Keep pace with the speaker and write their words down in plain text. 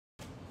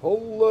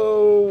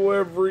Hello,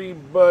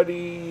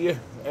 everybody,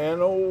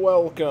 and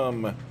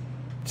welcome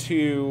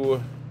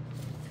to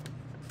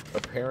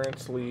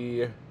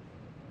apparently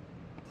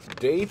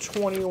day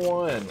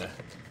 21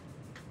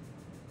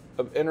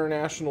 of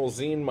International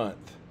Zine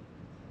Month.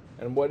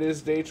 And what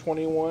is day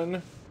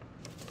 21?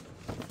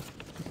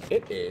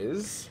 It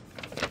is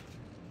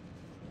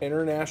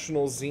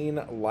International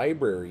Zine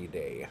Library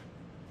Day.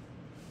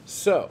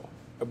 So,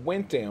 I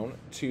went down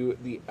to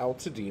the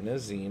Altadena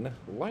Zine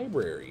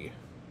library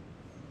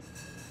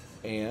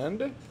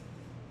and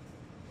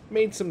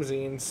made some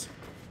zines.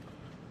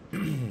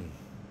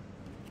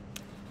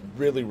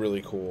 Really,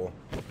 really cool.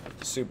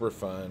 Super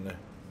fun.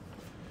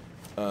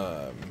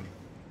 I'm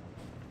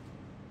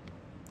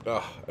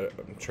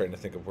trying to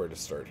think of where to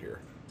start here.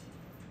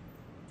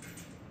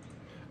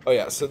 Oh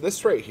yeah, so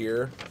this right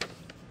here,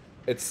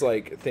 it's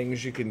like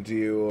things you can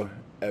do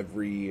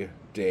every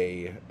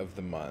day of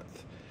the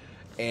month.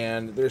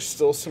 And there's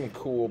still some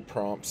cool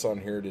prompts on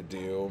here to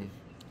do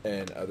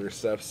and other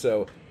stuff.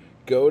 So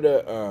go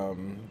to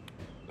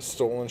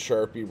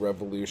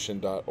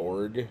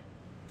stolensharpierevolution.org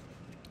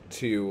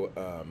to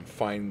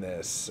find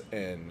this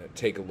and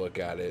take a look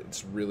at it.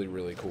 It's really,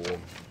 really cool.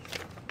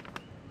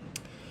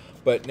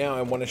 But now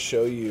I want to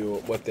show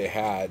you what they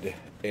had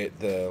at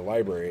the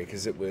library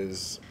because it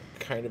was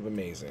kind of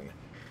amazing.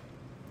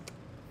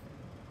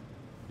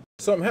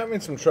 So I'm having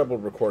some trouble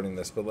recording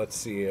this, but let's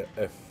see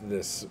if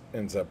this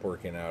ends up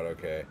working out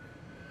okay.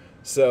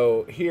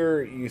 So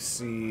here you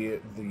see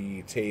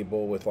the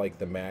table with like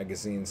the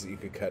magazines that you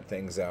could cut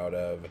things out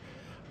of.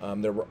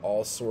 There were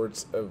all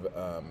sorts of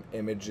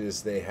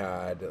images. They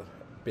had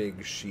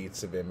big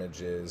sheets of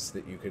images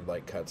that you could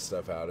like cut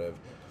stuff out of.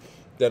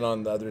 Then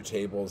on the other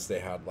tables they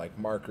had like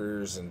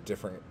markers and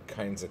different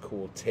kinds of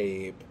cool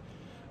tape,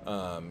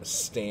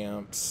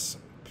 stamps,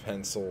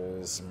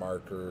 pencils,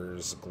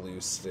 markers,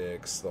 glue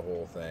sticks, the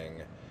whole thing.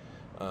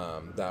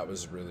 That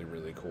was really,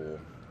 really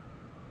cool.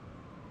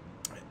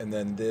 And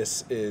then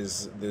this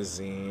is the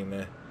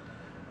zine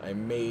I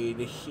made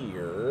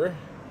here,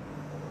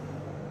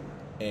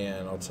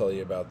 and I'll tell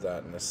you about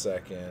that in a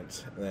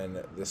second. And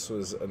then this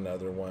was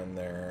another one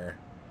there.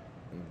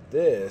 And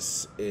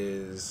this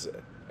is,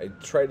 I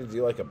tried to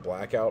do like a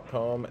blackout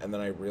poem, and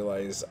then I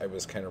realized I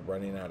was kind of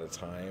running out of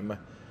time.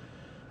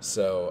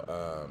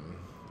 So,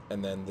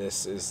 and then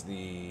this is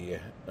the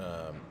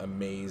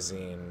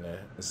amazing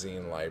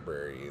zine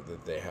library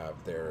that they have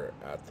there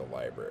at the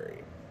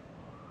library.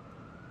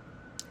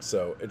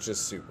 So it's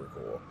just super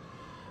cool.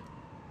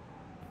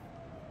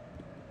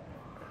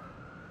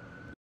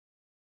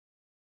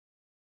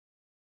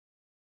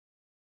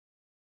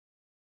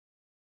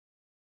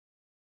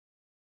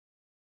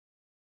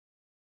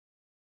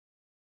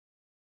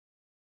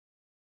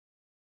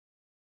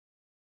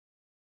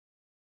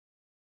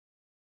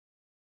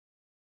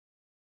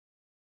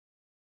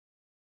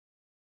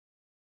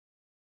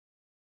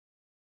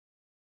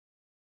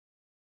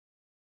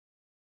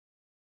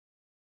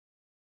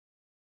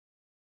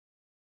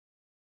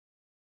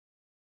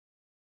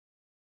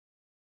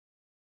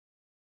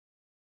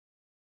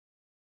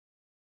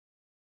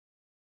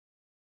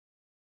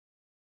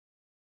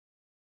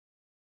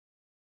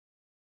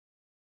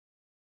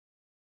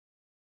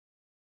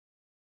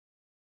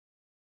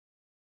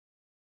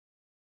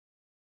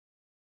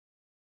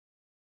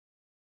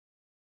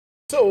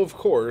 So, of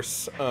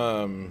course,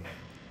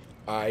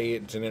 I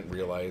didn't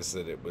realize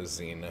that it was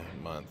zine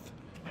month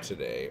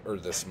today, or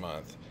this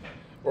month,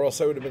 or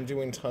else I would have been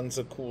doing tons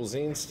of cool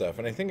zine stuff.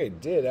 And I think I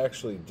did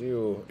actually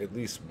do at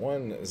least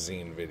one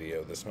zine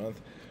video this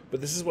month.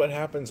 But this is what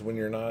happens when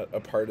you're not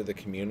a part of the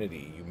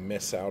community. You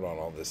miss out on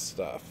all this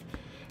stuff.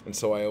 And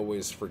so I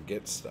always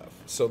forget stuff.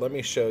 So let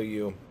me show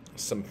you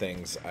some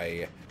things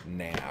I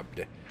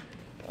nabbed.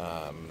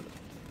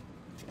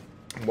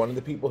 One of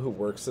the people who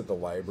works at the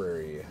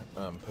library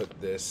put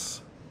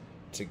this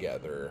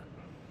together,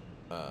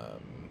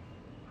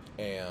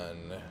 and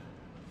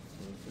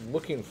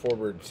looking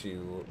forward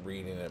to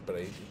reading it, but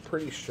I'm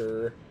pretty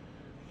sure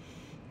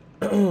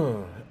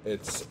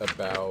it's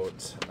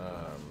about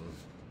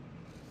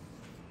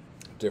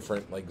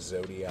different like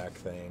zodiac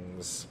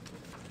things,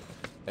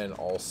 and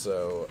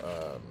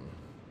also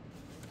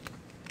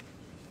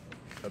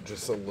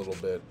just a little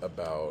bit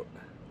about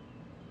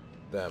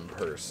them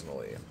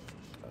personally.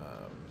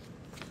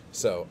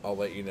 So I'll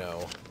let you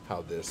know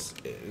how this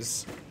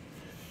is.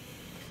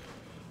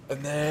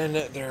 And then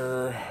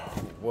there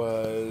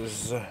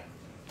was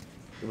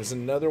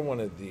another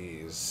one of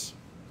these,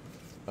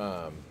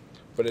 but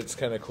it's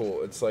kind of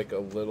cool. It's like a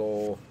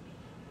little,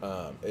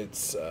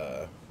 it's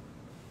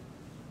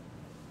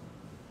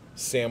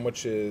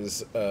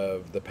sandwiches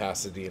of the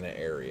Pasadena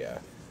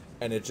area,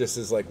 and it just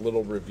is like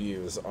little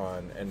reviews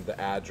on and the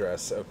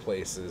address of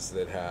places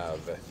that have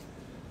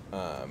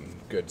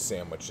good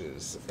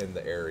sandwiches in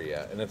the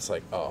area. And it's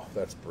like, oh,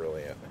 that's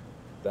brilliant.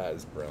 That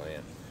is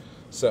brilliant.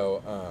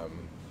 So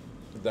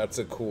that's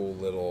a cool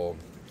little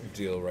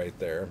deal right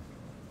there.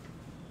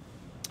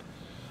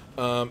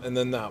 And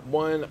then that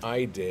one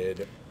I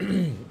did,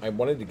 I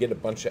wanted to get a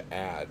bunch of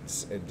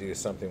ads and do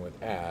something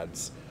with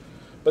ads,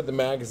 But the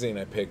magazine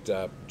I picked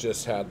up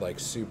just had like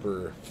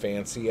super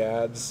fancy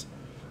ads.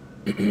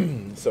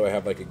 So I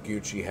have like a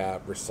Gucci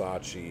hat,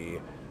 Versace,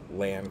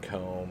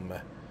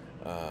 Lancome.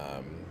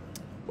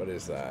 What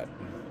is that?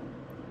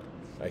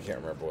 I can't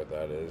remember what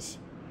that is.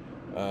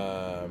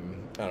 I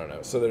don't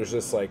know. So there's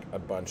just like a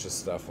bunch of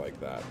stuff like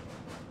that.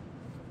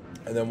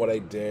 And then what I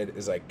did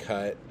is I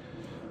cut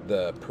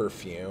the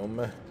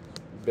perfume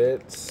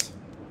bits.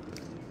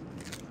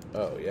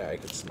 Oh yeah, I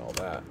could smell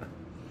that.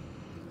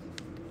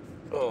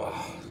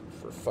 Oh,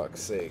 for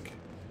fuck's sake.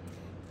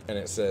 And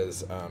it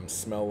says,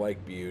 smell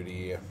like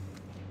beauty.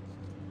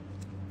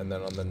 And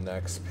then on the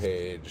next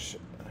page,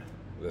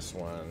 this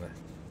one,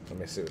 let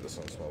me see what this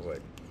one smells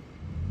like.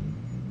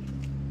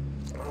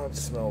 Oh, it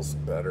smells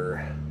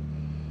better.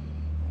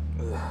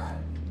 Ugh.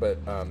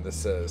 But this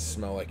says,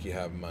 smell like you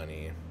have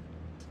money.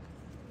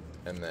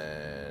 And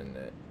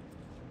then,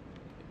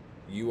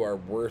 you are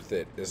worth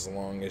it as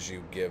long as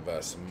you give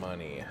us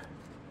money.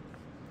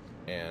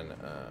 And,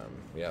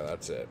 yeah,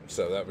 that's it.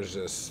 So that was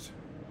just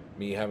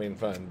me having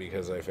fun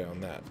because I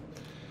found that.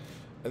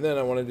 And then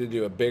I wanted to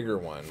do a bigger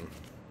one.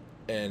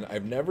 And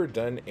I've never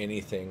done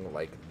anything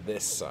like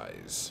this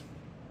size.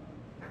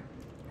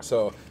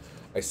 So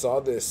I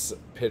saw this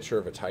picture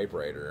of a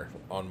typewriter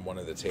on one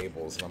of the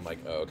tables, and I'm like,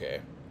 oh,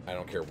 okay, I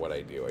don't care what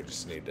I do. I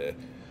just need to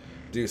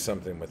do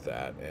something with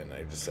that. And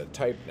I just said,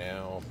 type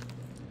now.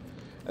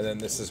 And then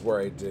this is where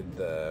I did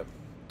the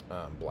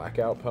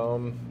blackout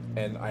poem.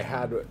 And I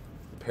had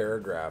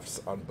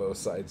paragraphs on both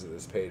sides of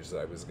this page that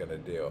I was going to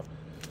do.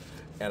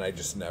 And I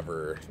just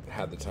never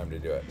had the time to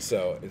do it.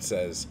 So it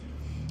says,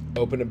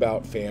 open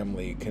about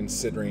family,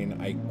 considering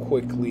I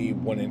quickly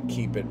wouldn't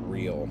keep it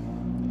real.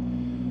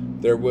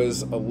 There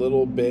was a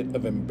little bit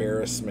of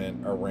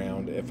embarrassment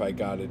around if I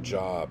got a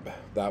job.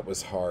 That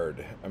was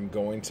hard. I'm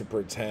going to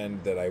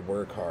pretend that I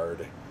work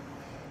hard.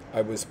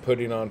 I was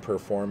putting on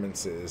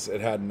performances.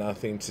 It had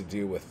nothing to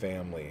do with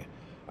family.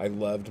 I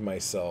loved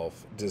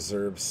myself,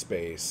 deserved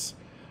space.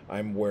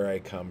 I'm where I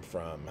come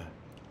from.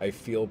 I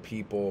feel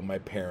people, my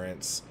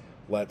parents.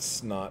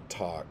 Let's not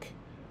talk.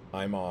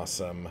 I'm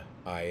awesome.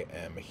 I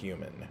am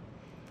human.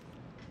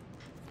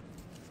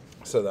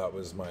 So that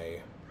was my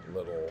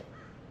little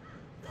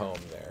poem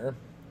there.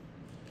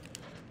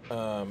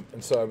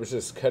 And so I was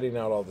just cutting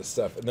out all this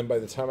stuff. And then by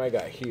the time I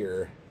got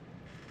here,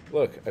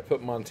 look, I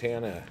put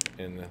Montana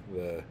in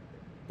the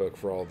book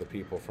for all the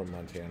people from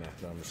Montana.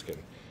 No, I'm just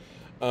kidding.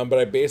 But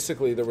I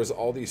basically, there was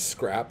all these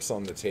scraps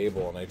on the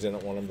table, and I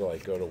didn't want them to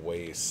like go to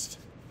waste.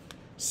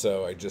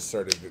 So I just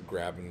started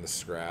grabbing the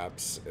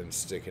scraps and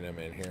sticking them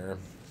in here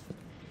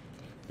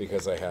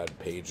because I had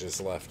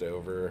pages left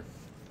over.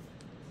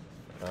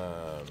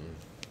 And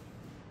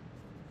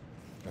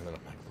then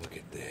I'm like, look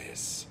at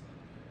this.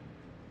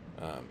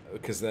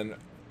 Because then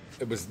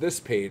it was this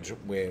page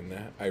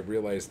when I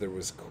realized there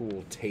was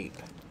cool tape.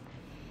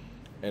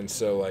 And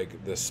so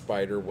like the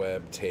spider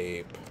web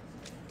tape,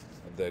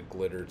 the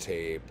glitter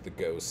tape, the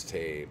ghost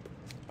tape,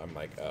 I'm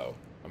like, oh,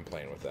 I'm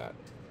playing with that.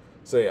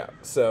 So yeah,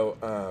 so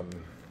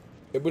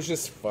it was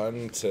just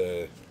fun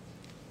to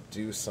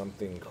do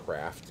something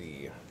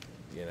crafty,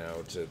 you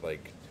know, to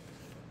like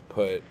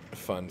put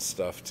fun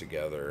stuff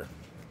together.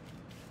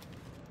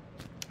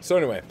 So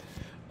anyway,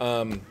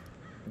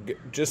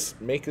 just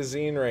make a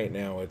zine right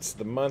now. It's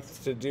the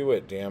month to do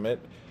it, damn it.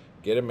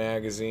 Get a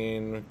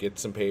magazine, get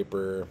some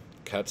paper,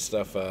 cut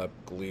stuff up,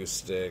 glue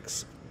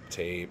sticks,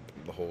 tape,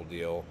 the whole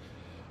deal.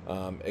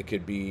 It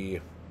could be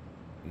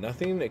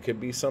nothing. It could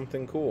be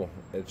something cool.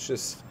 It's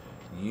just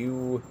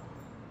you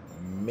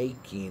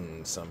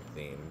making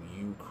something,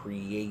 you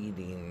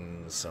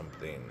creating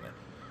something.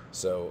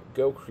 So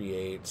go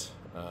create.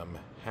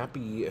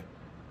 Happy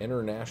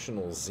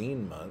International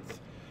Zine Month.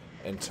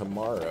 And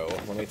tomorrow,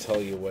 let me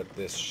tell you what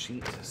this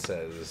sheet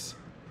says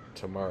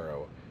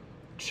tomorrow.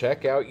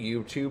 Check out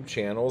YouTube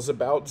channels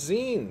about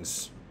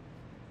zines.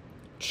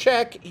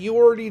 Check, you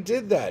already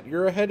did that.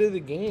 You're ahead of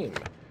the game.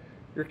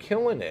 You're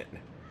killing it.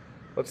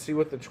 Let's see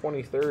what the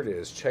 23rd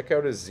is. Check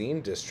out a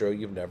zine distro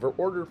you've never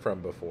ordered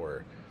from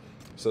before.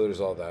 So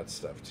there's all that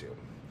stuff too.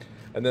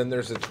 And then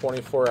there's a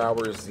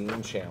 24-hour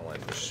zine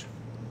challenge.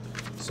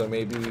 So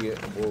maybe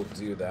we'll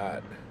do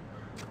that.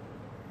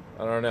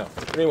 I don't know.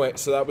 Anyway,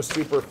 so that was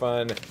super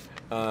fun.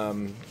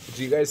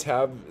 Do you guys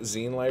have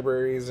zine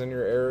libraries in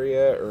your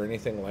area or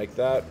anything like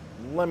that?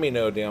 Let me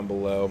know down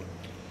below.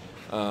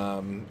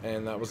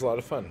 And that was a lot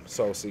of fun.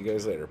 So I'll see you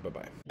guys later.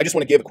 Bye-bye. I just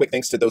want to give a quick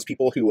thanks to those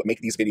people who make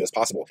these videos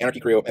possible.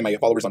 Anarchy Crew and my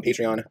followers on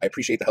Patreon. I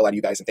appreciate the hell out of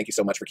you guys, and thank you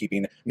so much for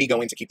keeping me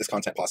going to keep this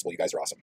content possible. You guys are awesome.